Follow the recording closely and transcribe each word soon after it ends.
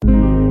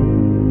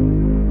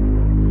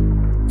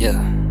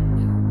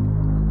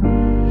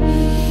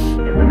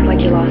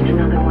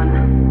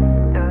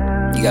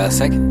got a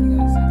second?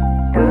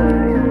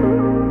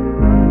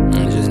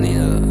 I just need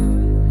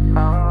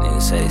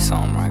to say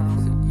something right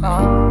quick.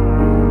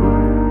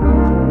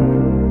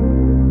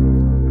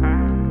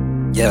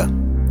 Yeah.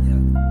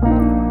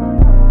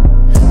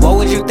 What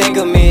would you think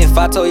of me if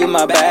I told you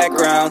my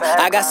background?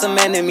 I got some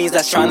enemies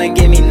that's tryna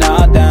get me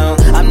knocked down.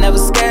 I'm never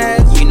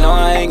scared, you know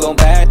I ain't gon'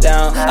 back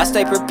down. I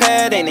stay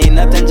prepared, ain't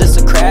nothing just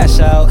to crash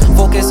out.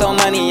 Focus on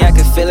money, I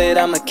can feel it,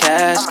 I'm a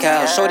cash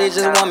cow. Shorty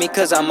just want me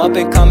cause I'm up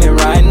and coming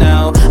right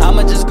now.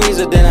 I'ma just squeeze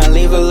her, then I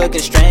leave her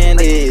looking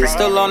stranded.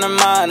 Still on her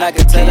mind, I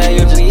can tell that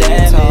you're just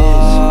damaged.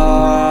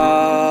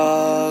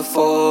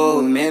 For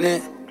a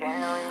minute,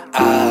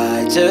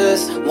 I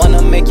just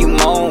wanna make you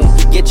moan,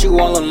 get you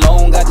all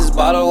alone. Got this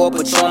bottle of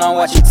Patron, I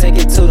watch you take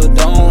it to the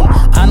dome.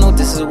 I know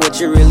this is what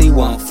you really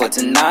want for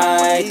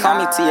tonight. Call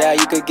me T.I.,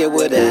 you could get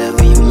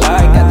whatever you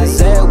like. Got this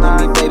head with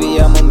me,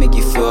 baby, I'ma make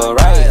you feel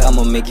right.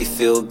 I'ma make you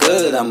feel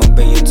good, I'ma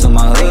bring you to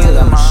my hood.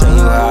 I'ma show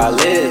you how I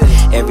live.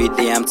 Every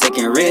day I'm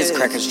taking risks.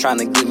 Crackers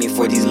tryna get me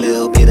for these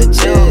little bit of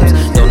chips.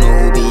 Don't know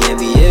who be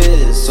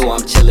envious, so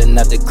I'm chillin'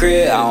 at the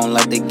crib. I don't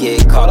like to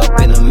get caught up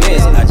in the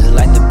mist, I just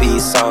like to be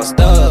sauced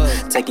up.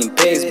 Taking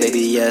pics, baby,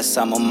 yes,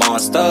 I'm a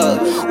monster.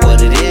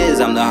 What it is,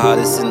 I'm the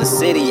hottest in the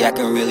city, I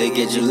can really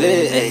get you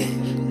lit, ayy.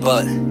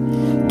 But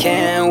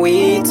can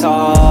we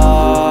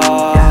talk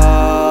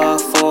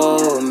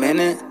for a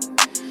minute?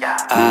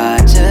 I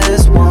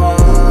just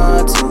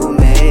want to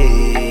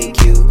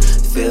make you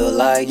feel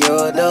like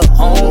you're the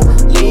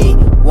only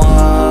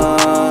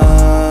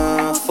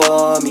one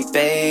for me,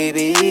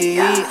 baby.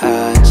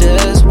 I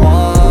just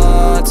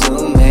want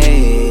to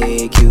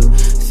make you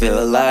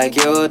feel like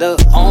you're the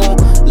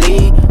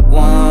only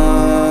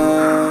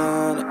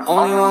one. The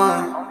only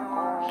one.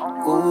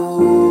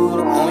 Ooh,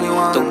 the only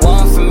one. The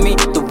one for me,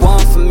 the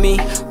one for me.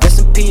 Rest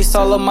in peace,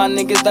 all of my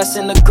niggas that's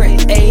in the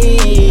grave.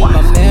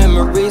 My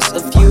memories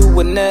of you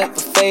will never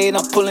fade.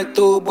 I'm pulling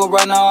through, but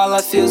right now all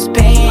I feel is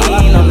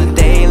pain. On the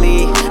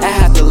daily, I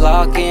have to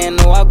lock in,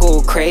 or I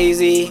go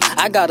crazy.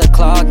 I got a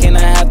clock and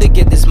I have to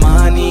get this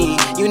money.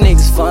 You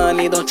niggas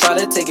funny, don't try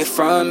to take it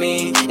from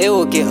me. It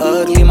will get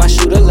ugly, my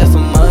shooter left a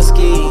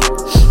muskie.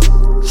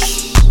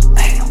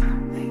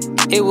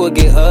 It will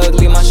get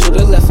ugly, my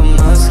shooter left a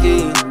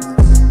muskie.